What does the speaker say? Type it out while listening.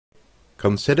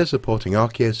Consider supporting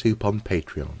Archaeosoup on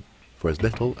Patreon for as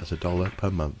little as $1 per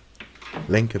month.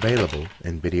 Link available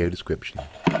in video description.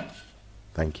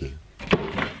 Thank you.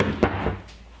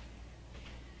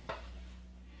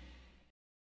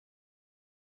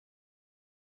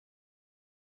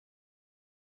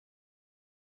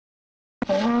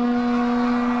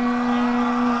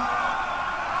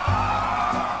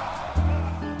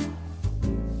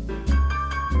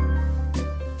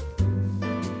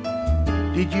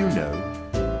 Did you know?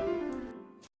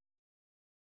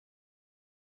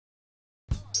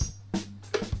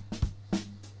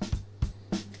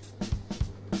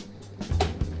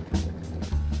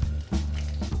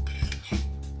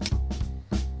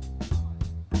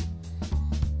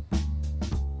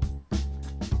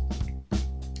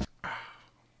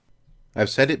 I've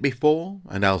said it before,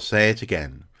 and I'll say it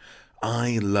again.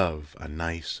 I love a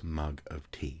nice mug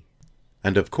of tea.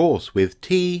 And of course, with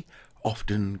tea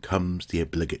often comes the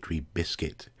obligatory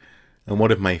biscuit. And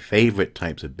one of my favourite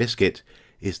types of biscuit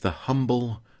is the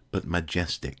humble but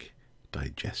majestic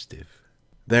digestive.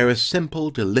 They're a simple,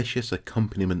 delicious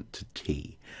accompaniment to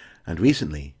tea, and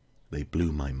recently they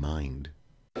blew my mind.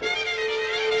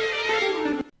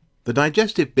 The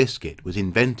digestive biscuit was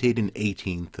invented in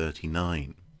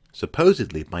 1839.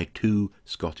 Supposedly by two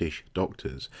Scottish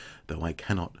doctors, though I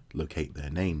cannot locate their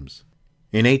names.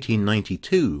 In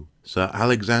 1892, Sir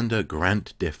Alexander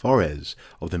Grant de Forres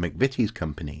of the McVitie's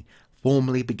Company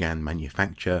formally began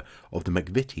manufacture of the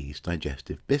McVitie's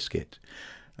digestive biscuit,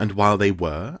 and while they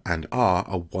were and are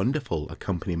a wonderful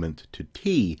accompaniment to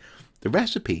tea, the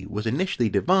recipe was initially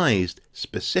devised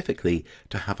specifically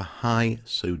to have a high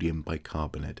sodium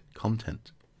bicarbonate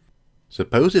content.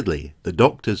 Supposedly, the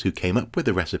doctors who came up with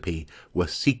the recipe were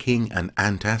seeking an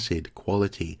antacid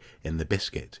quality in the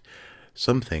biscuit,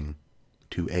 something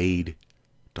to aid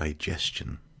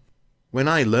digestion. When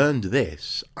I learned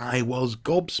this, I was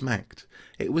gobsmacked.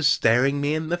 It was staring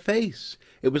me in the face.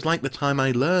 It was like the time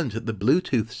I learned that the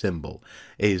Bluetooth symbol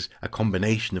is a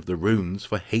combination of the runes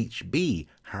for HB,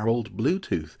 Harold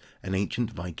Bluetooth, an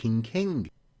ancient Viking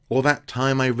king. Or that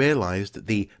time I realised that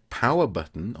the power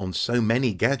button on so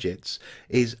many gadgets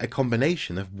is a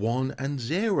combination of 1 and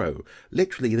 0,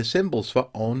 literally the symbols for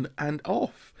on and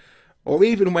off. Or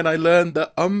even when I learned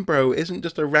that Umbro isn't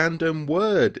just a random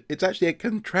word, it's actually a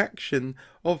contraction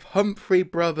of Humphrey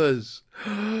Brothers.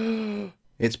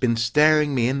 It's been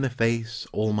staring me in the face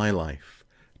all my life.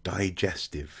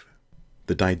 Digestive.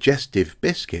 The digestive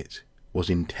biscuit was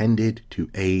intended to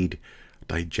aid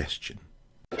digestion.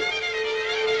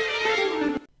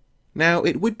 Now,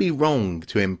 it would be wrong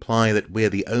to imply that we're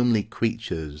the only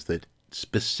creatures that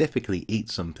specifically eat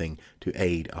something to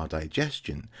aid our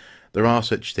digestion. There are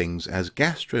such things as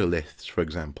gastroliths, for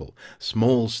example,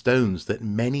 small stones that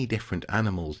many different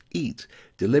animals eat,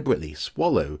 deliberately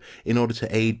swallow, in order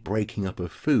to aid breaking up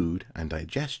of food and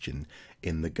digestion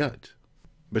in the gut.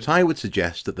 But I would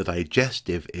suggest that the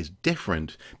digestive is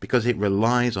different because it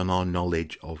relies on our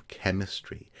knowledge of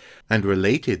chemistry and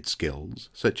related skills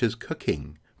such as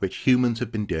cooking, which humans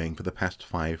have been doing for the past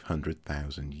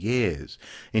 500,000 years.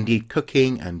 Indeed,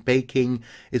 cooking and baking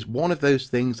is one of those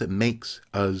things that makes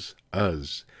us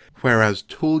us, whereas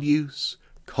tool use,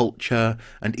 culture,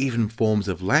 and even forms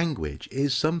of language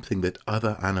is something that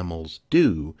other animals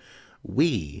do.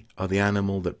 We are the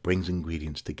animal that brings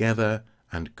ingredients together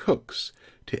and cooks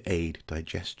to aid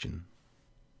digestion.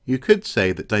 You could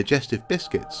say that digestive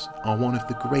biscuits are one of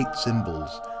the great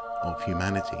symbols of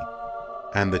humanity.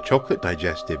 And the chocolate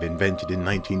digestive invented in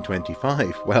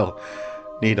 1925, well,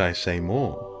 need I say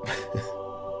more?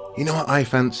 You know what I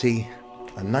fancy?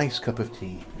 A nice cup of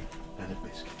tea and a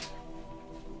biscuit.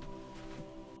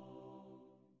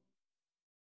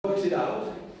 Works it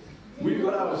out. We've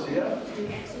got ours here.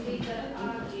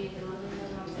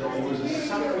 There was a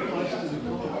sacrifice to the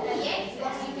god.